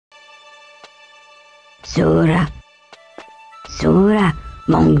Sura. Sura.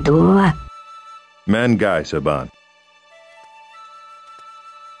 Mongdua. Mangai, Saban.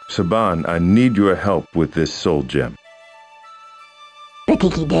 Saban, I need your help with this soul gem.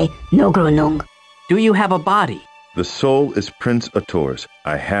 Betiki de Nogronung. Do you have a body? The soul is Prince Ator's.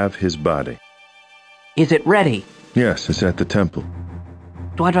 I have his body. Is it ready? Yes, it's at the temple.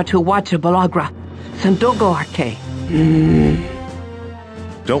 Dwadra tu wacha balagra. Sandogo arke.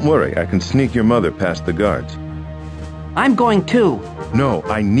 Don't worry, I can sneak your mother past the guards. I'm going too. No,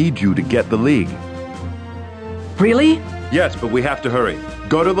 I need you to get the League. Really? Yes, but we have to hurry.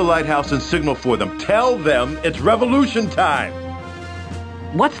 Go to the lighthouse and signal for them. Tell them it's revolution time!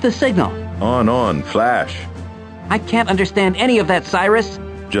 What's the signal? On, flash. I can't understand any of that, Cyrus.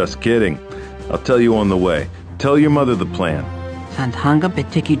 Just kidding. I'll tell you on the way. Tell your mother the plan. Sandhanga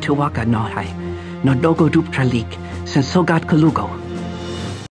betiki tuwaka nohai. Nodogo duptralik. Sensogat kalugo.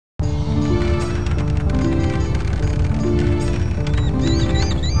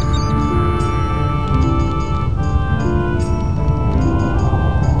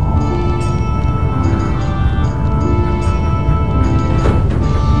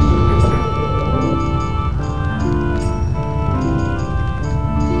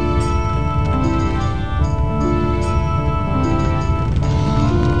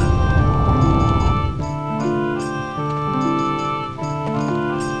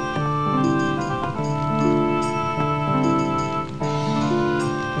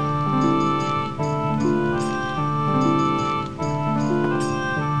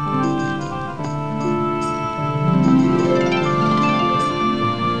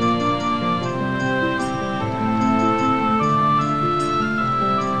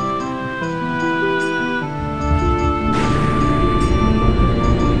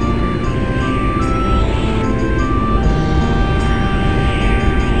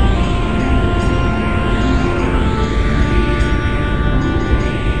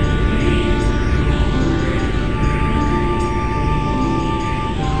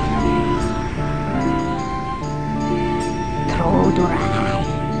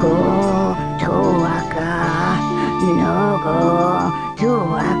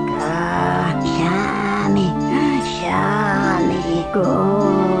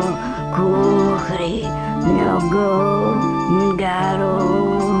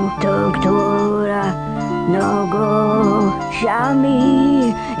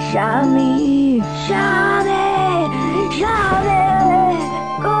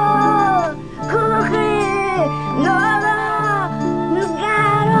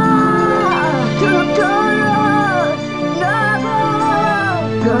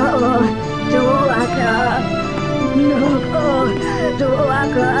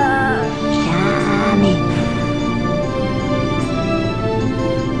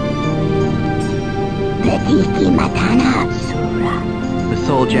 The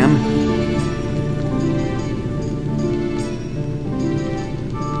soul gem.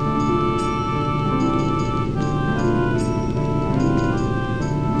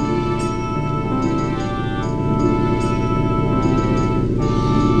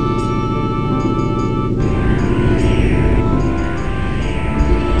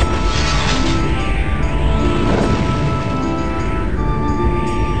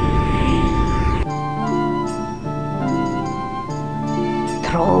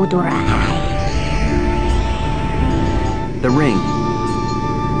 The ring.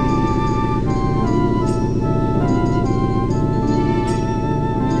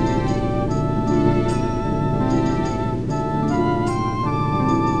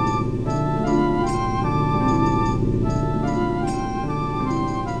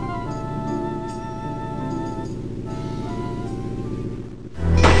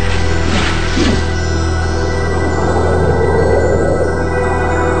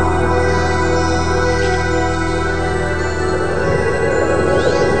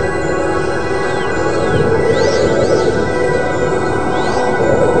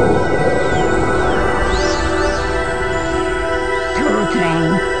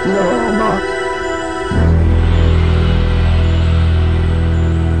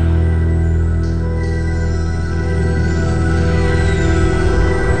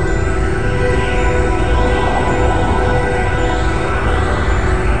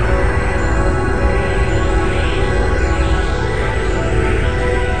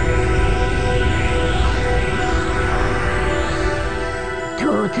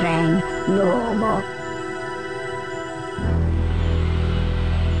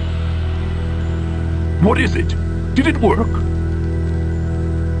 What is it? Did it work?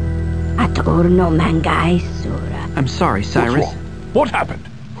 Atorno mangai sura. I'm sorry, Cyrus. What's wrong? What happened?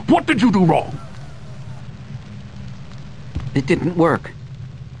 What did you do wrong? It didn't work.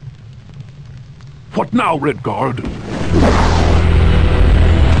 What now, Redguard?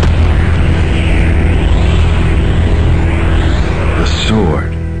 The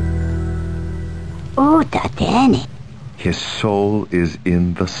sword. Oh, Tatene. His soul is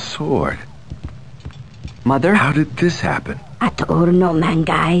in the sword. Mother? How did this happen? Atorno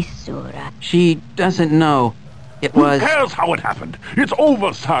mangai sura. She doesn't know. It Who was... cares how it happened? It's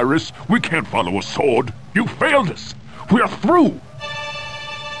over, Cyrus. We can't follow a sword. You failed us. We're through.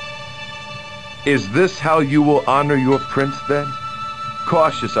 Is this how you will honor your prince, then?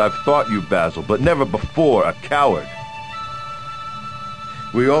 Cautious I've thought you, Basil, but never before a coward.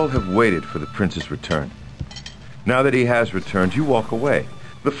 We all have waited for the prince's return. Now that he has returned, you walk away.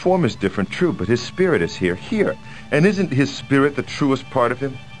 The form is different, true, but his spirit is here. And isn't his spirit the truest part of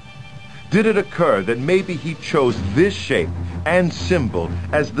him? Did it occur that maybe he chose this shape and symbol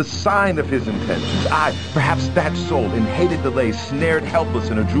as the sign of his intentions? Perhaps that soul in hated delay snared helpless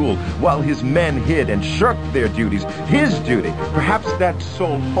in a jewel while his men hid and shirked their duties, his duty. Perhaps that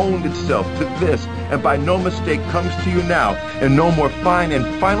soul honed itself to this and by no mistake comes to you now in no more fine and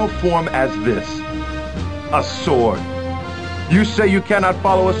final form as this. A sword. You say you cannot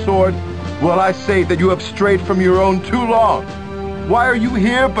follow a sword? Well, I say that you have strayed from your own too long. Why are you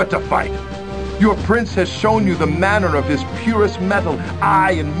here but to fight? Your prince has shown you the manner of his purest metal,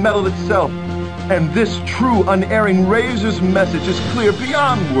 and metal itself. And this true, unerring razor's message is clear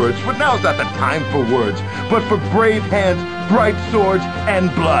beyond words, for now's not the time for words, but for brave hands, bright swords,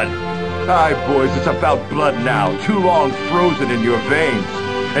 and blood. Aye, boys, it's about blood now, too long frozen in your veins.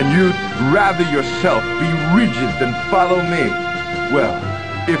 And you'd rather yourself be rigid than follow me. Well,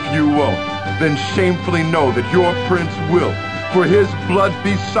 if you won't, then shamefully know that your prince will. For his blood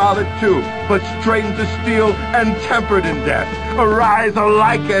be solid too, but straitened to steel and tempered in death. Arise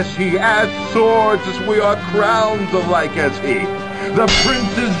alike as he, as swords as we are crowns alike as he. The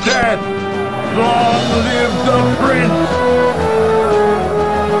prince is dead! Long live the prince!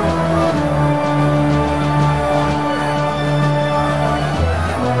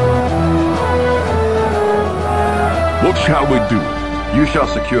 What shall we do? You shall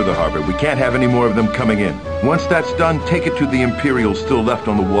secure the harbor. We can't have any more of them coming in. Once that's done, take it to the Imperial still left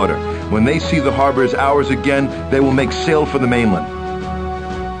on the water. When they see the harbor is ours again, they will make sail for the mainland.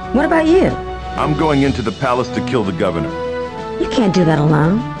 What about you? I'm going into the palace to kill the governor. You can't do that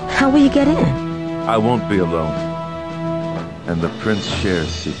alone. How will you get in? I won't be alone. And the prince shares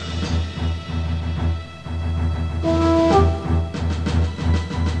secrets.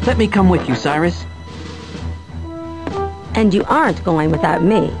 Let me come with you, Cyrus. And you aren't going without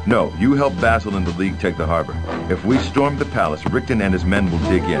me. No, you help Basil and the League take the harbor. If we storm the palace, Rickton and his men will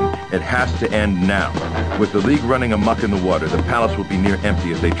dig in. It has to end now. With the League running amok in the water, the palace will be near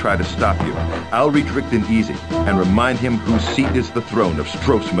empty as they try to stop you. I'll reach Rickton easy and remind him whose seat is the throne of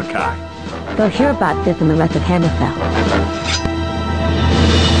Stros Mackay. They'll hear about this in the rest of Hammerfell.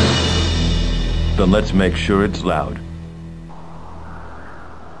 Then let's make sure it's loud.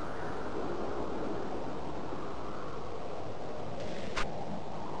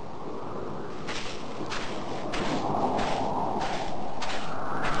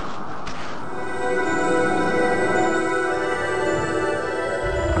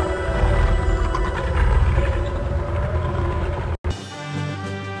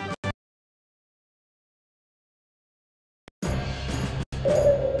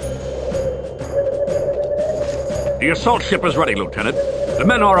 The assault ship is ready, Lieutenant. The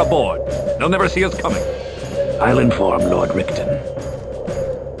men are aboard. They'll never see us coming. I'll inform Lord Rickton.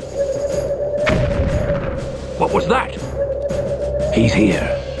 What was that? He's here.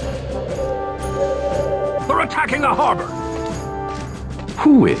 They're attacking a harbor.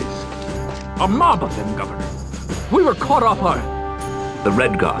 Who is? A mob of them, Governor. We were caught off our... The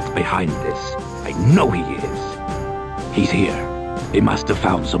Redguard's behind this. I know he is. He's here. They must have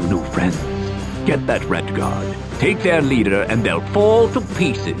found some new friends. Get that Redguard. Take their leader and they'll fall to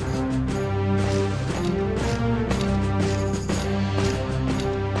pieces.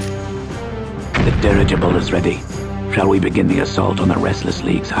 The dirigible is ready. Shall we begin the assault on the Restless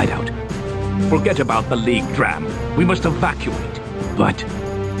League's hideout? Forget about the League, Dram. We must evacuate. But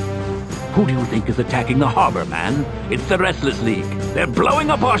Who do you think is attacking the harbor, man? It's the Restless League. They're blowing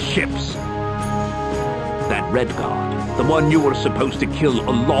up our ships. That Redguard, the one you were supposed to kill a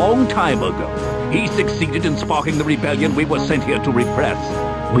long time ago, he succeeded in sparking the rebellion we were sent here to repress.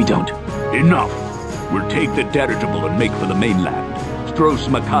 we don't. Enough. We'll take the dirigible and make for the mainland. Stros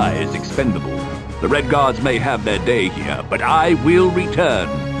Mackay is expendable. The Redguards may have their day here, but I will return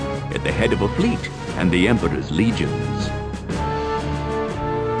at the head of a fleet and the Emperor's legions.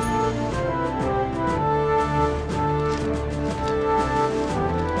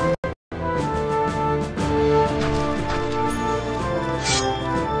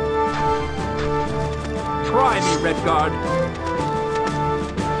 Redguard.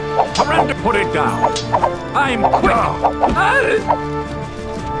 Surrender. Put it down. I'm quick.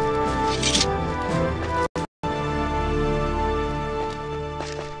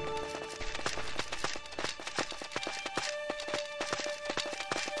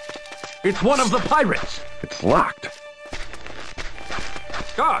 It's one of the pirates. It's locked.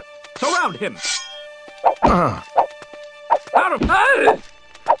 Guard, surround him. Out of...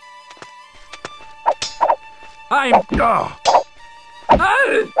 I'm...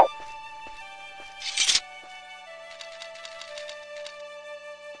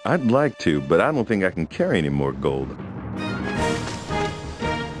 I'd like to, but I don't think I can carry any more gold.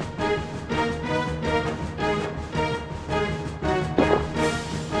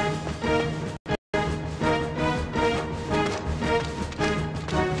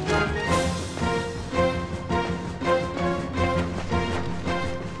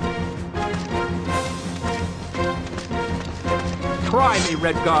 Try me,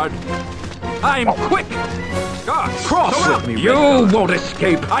 Redguard. I'm quick. God, cross with me, You Redguard. won't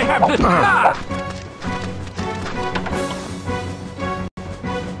escape. I have this.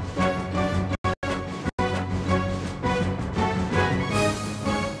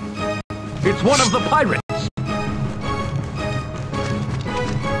 It's one of the pirates.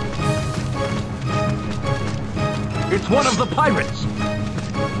 It's one of the pirates.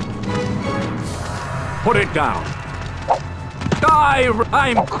 Put it down. Die!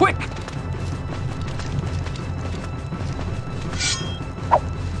 I'm quick!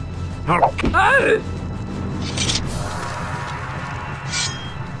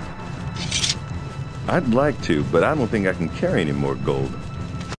 I'd like to, but I don't think I can carry any more gold.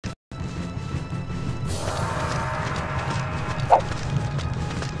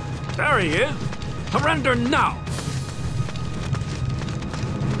 There he is! Surrender now!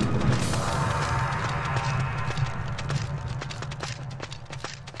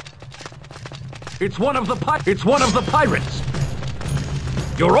 It's one of the pirates!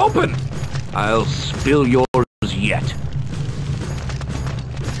 You're open! I'll spill yours yet.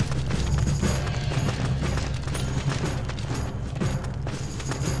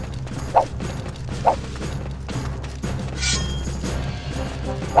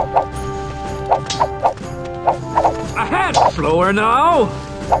 A hand slower now!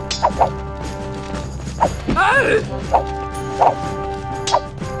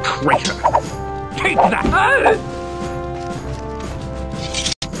 Traitor! Take that!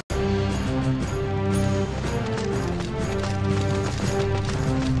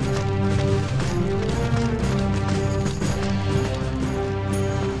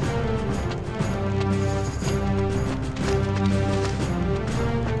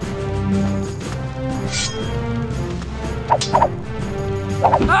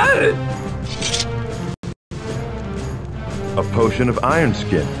 A potion of iron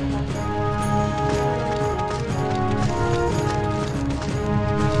skin.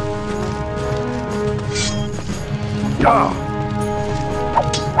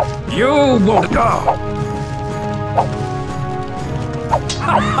 You won't go!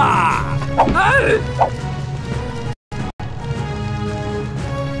 Ha ha!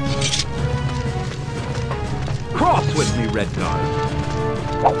 Cross with me, Redguard.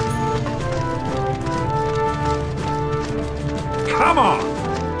 Come on!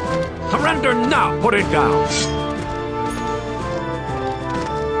 Surrender now! Put it down!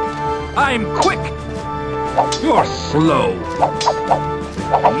 I'm quick! You're slow!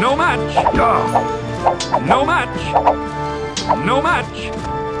 No match! No match! No match!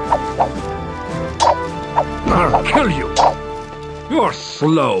 I'll kill you! You're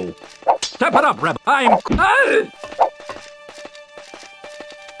slow! Step it up, Reb! I'm...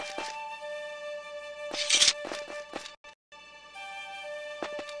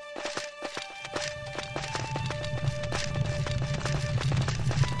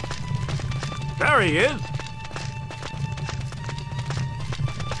 There he is!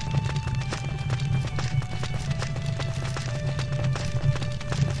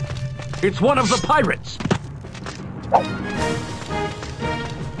 It's one of the pirates!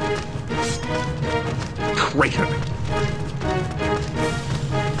 Traitor!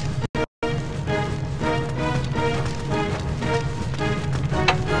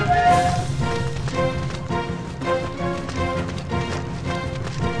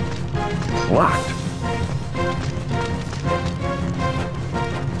 It's locked.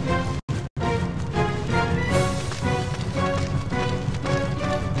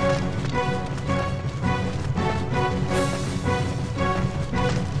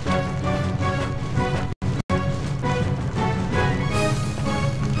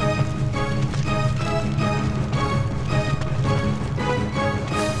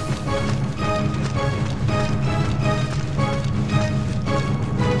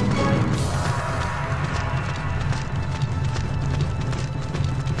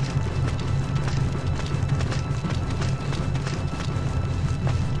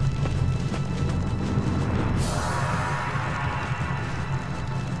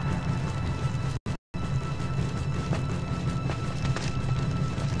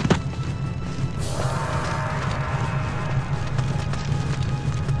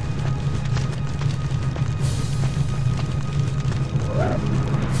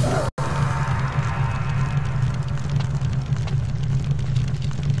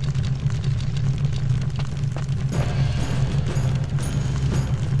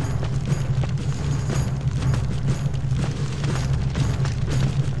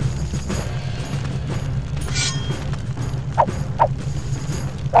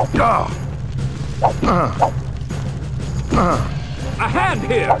 A hand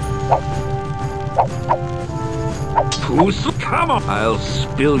here! Who's... Come on! I'll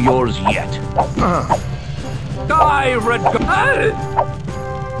spill yours yet. Die, Redguard!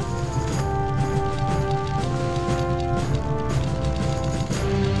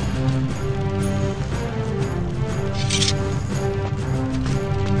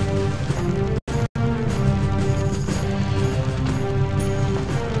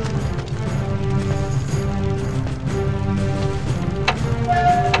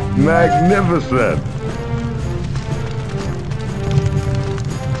 Magnificent!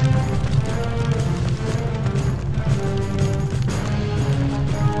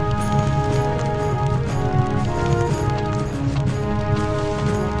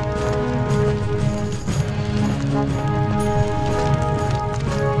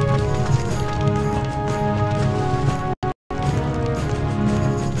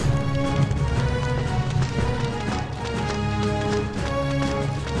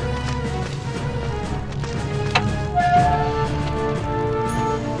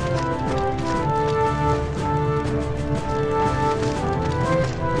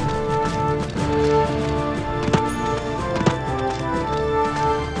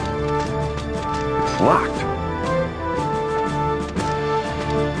 Locked.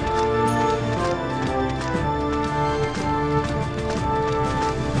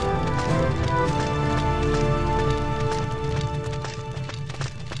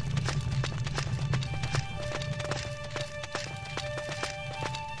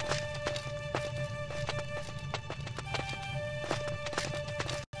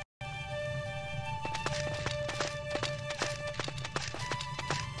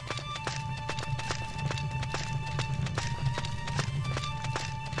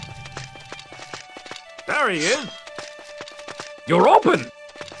 There he is! You're open!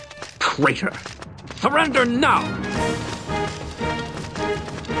 Traitor! Surrender now!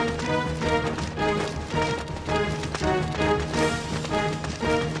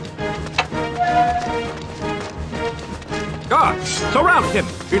 Guards, surround him!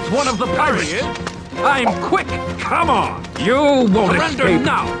 It's one of the pirates! I'm quick! Come on! You won't surrender escape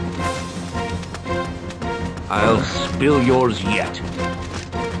now! I'll spill yours yet.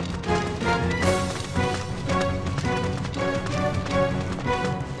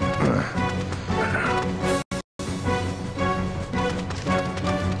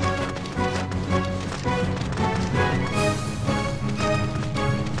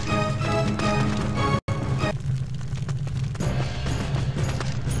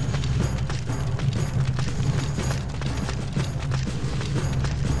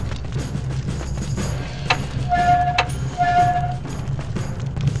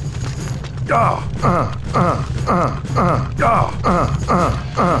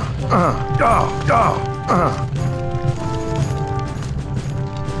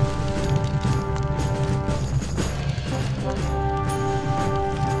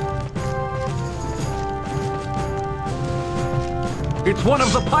 It's one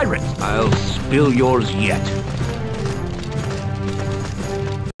of the pirates! I'll spill yours yet.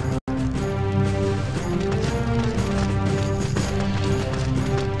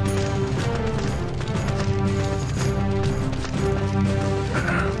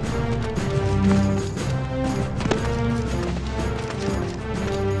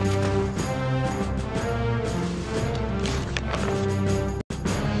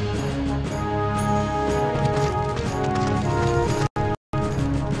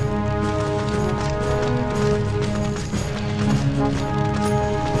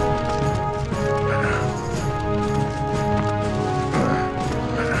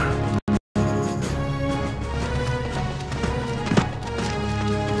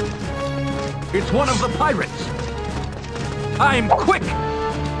 It's one of the pirates! I'm quick!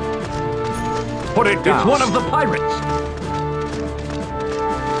 Put it down! It's one of the pirates!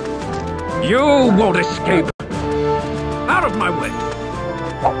 You won't escape! Out of my way!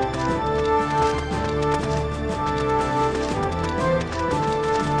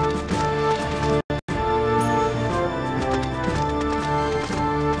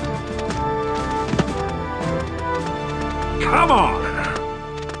 Come on!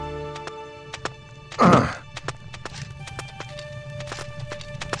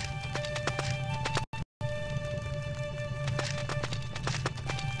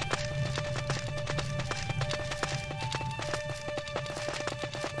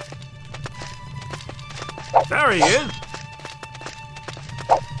 There he is!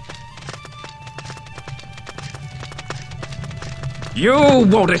 You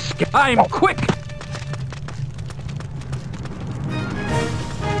won't escape! I'm quick!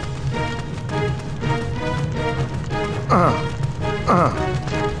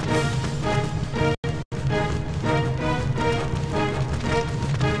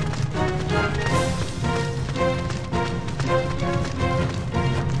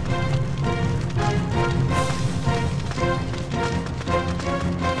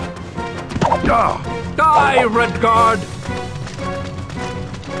 Die, Redguard!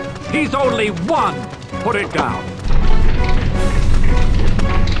 He's only one! Put it down!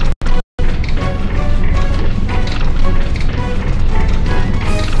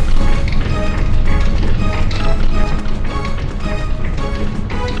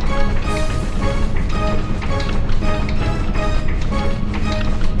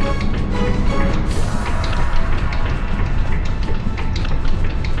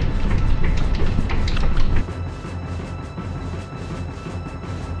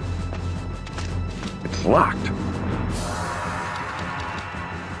 Locked.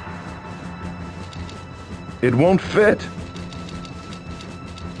 It won't fit.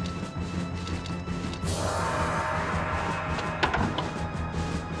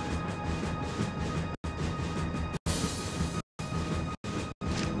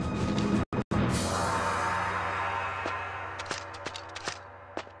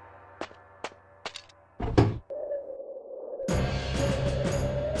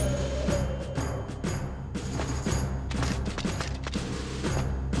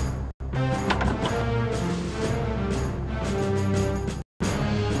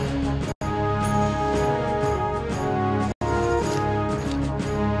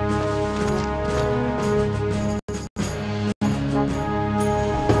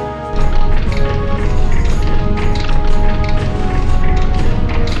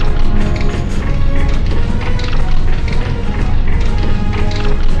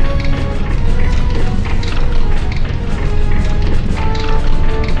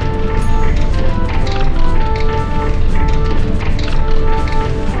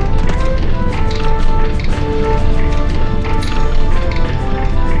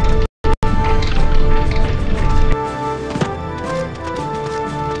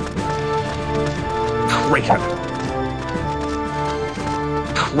 Traitor!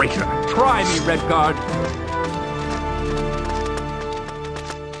 Traitor! Try me, Redguard!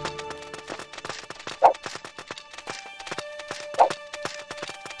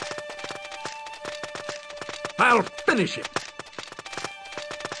 I'll finish him!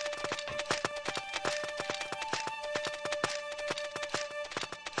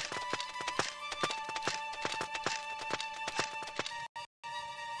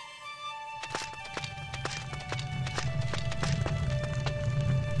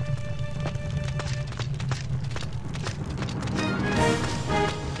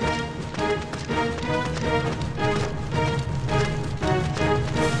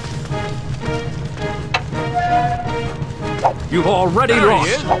 You've already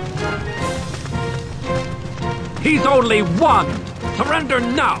lost. He's only one. Surrender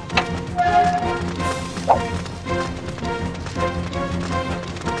now.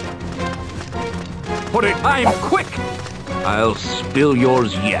 Put it. I'm quick. I'll spill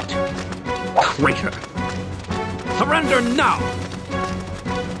yours yet. Traitor. Surrender now.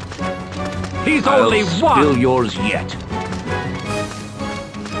 He's only one. I'll spill yours yet.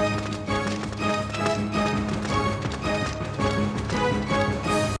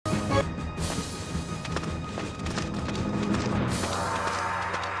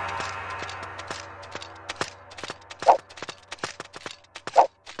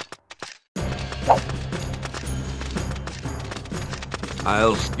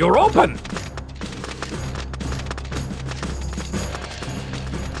 You're open!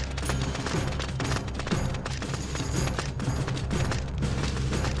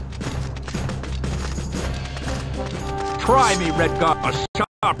 Try me, Redguard. A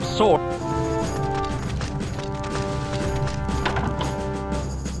sharp sword.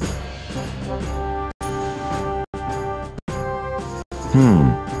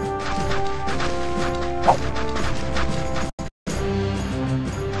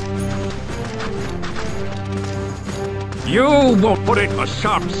 You won't put it. A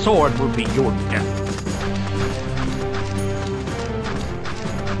sharp sword will be your death.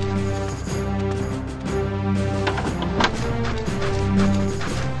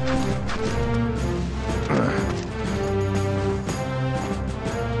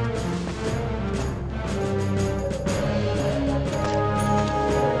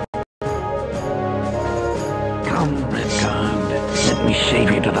 Come, Redguard. Let me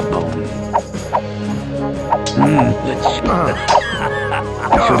shave you to the bone.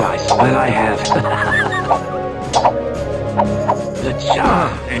 Should I swear I have? The char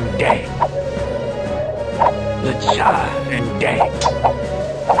and day. The char and day.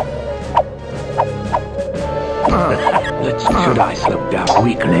 Should I slow down,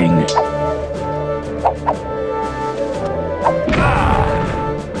 weakling?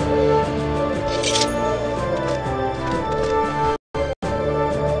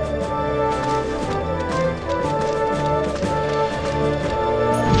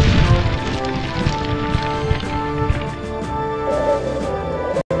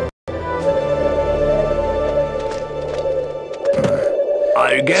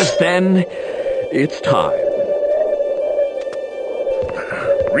 I guess then, it's time.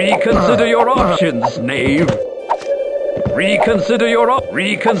 Reconsider your options, knave. Reconsider your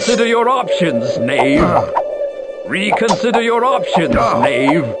options, knave. Reconsider your options,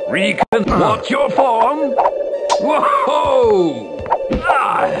 knave. What's your form? Whoa!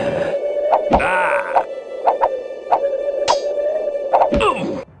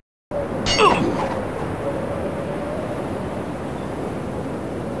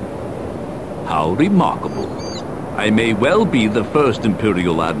 How remarkable. I may well be the first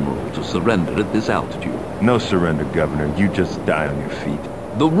Imperial Admiral to surrender at this altitude. No surrender, Governor. You just die on your feet.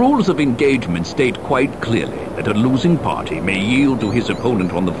 The rules of engagement state quite clearly that a losing party may yield to his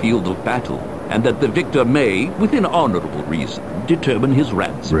opponent on the field of battle, and that the victor may, within honorable reason, determine his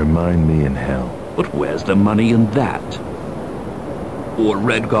ransom. Remind me in hell. But where's the money in that? Or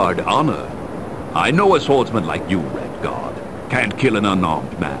Redguard honor? I know a swordsman like you, Redguard, can't kill an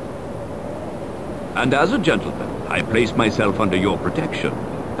unarmed man. And as a gentleman, I place myself under your protection,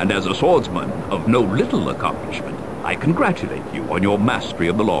 and as a swordsman of no little accomplishment, I congratulate you on your mastery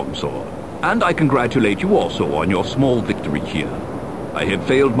of the longsword, and I congratulate you also on your small victory here. I have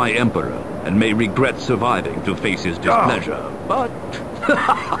failed my Emperor, and may regret surviving to face his displeasure, but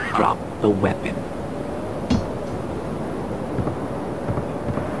drop the weapon.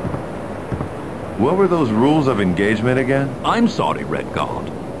 What were those rules of engagement again? I'm sorry,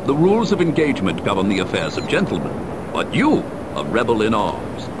 Redguard. The rules of engagement govern the affairs of gentlemen, but you, a rebel in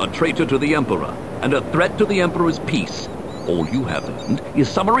arms, a traitor to the Emperor, and a threat to the Emperor's peace, all you have earned is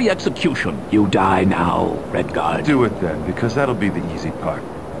summary execution. You die now, Redguard. Do it then, because that'll be the easy part.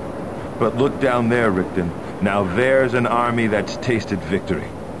 But look down there, Rickton. Now there's an army that's tasted victory,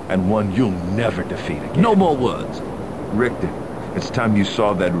 and one you'll never defeat again. No more words. Rickton, it's time you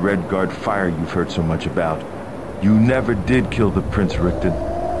saw that Redguard fire you've heard so much about. You never did kill the Prince, Rickton.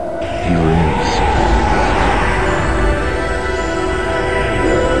 He lives.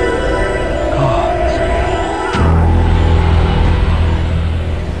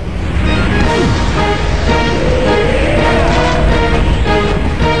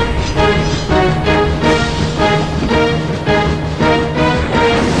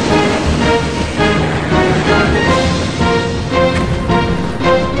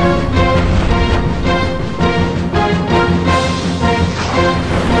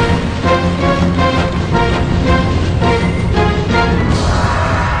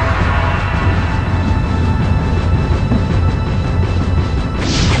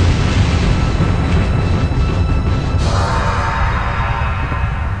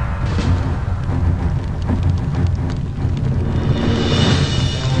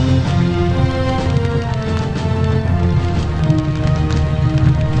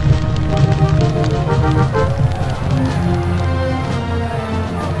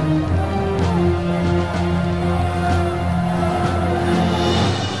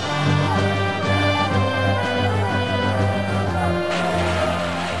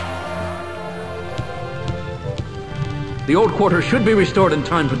 The old quarter should be restored in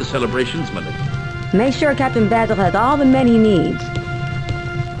time for the celebrations, my lady. Make sure Captain Basil has all the men he needs.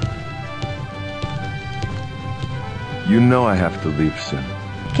 You know I have to leave soon.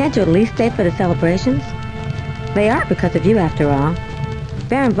 Can't you at least stay for the celebrations? They are because of you, after all.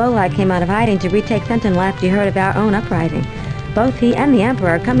 Baron Volai came out of hiding to retake Sentinel after he heard of our own uprising. Both he and the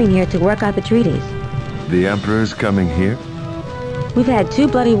Emperor are coming here to work out the treaties. The Emperor's coming here? We've had 2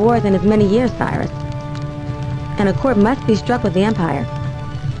 bloody wars in as many years, Cyrus. And a court must be struck with the Empire.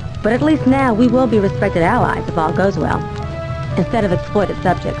 But at least now we will be respected allies if all goes well, instead of exploited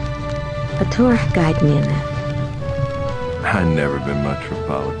subjects. A tour guide me in this. I've never been much for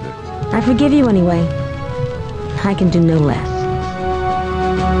politics. I forgive you anyway. I can do no less.